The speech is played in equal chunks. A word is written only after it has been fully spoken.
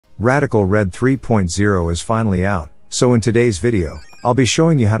Radical Red 3.0 is finally out, so in today's video, I'll be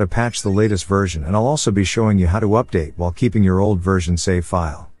showing you how to patch the latest version, and I'll also be showing you how to update while keeping your old version save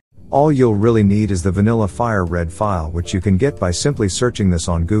file. All you'll really need is the vanilla Fire Red file, which you can get by simply searching this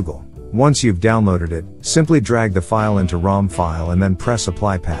on Google. Once you've downloaded it, simply drag the file into ROM file and then press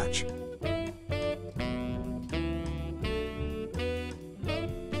Apply Patch.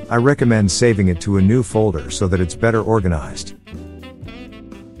 I recommend saving it to a new folder so that it's better organized.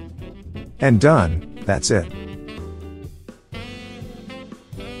 And done, that's it.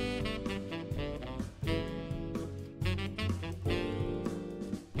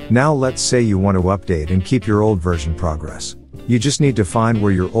 Now let's say you want to update and keep your old version progress. You just need to find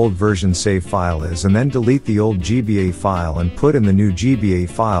where your old version save file is and then delete the old GBA file and put in the new GBA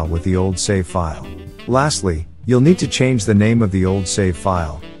file with the old save file. Lastly, you'll need to change the name of the old save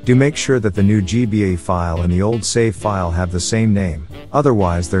file. Do make sure that the new GBA file and the old save file have the same name,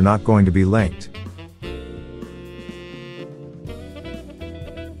 otherwise they're not going to be linked.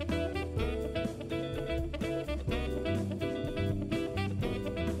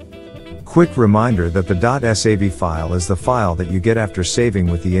 Quick reminder that the .sav file is the file that you get after saving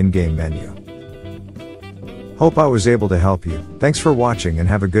with the in-game menu. Hope I was able to help you. Thanks for watching and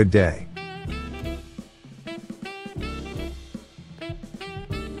have a good day.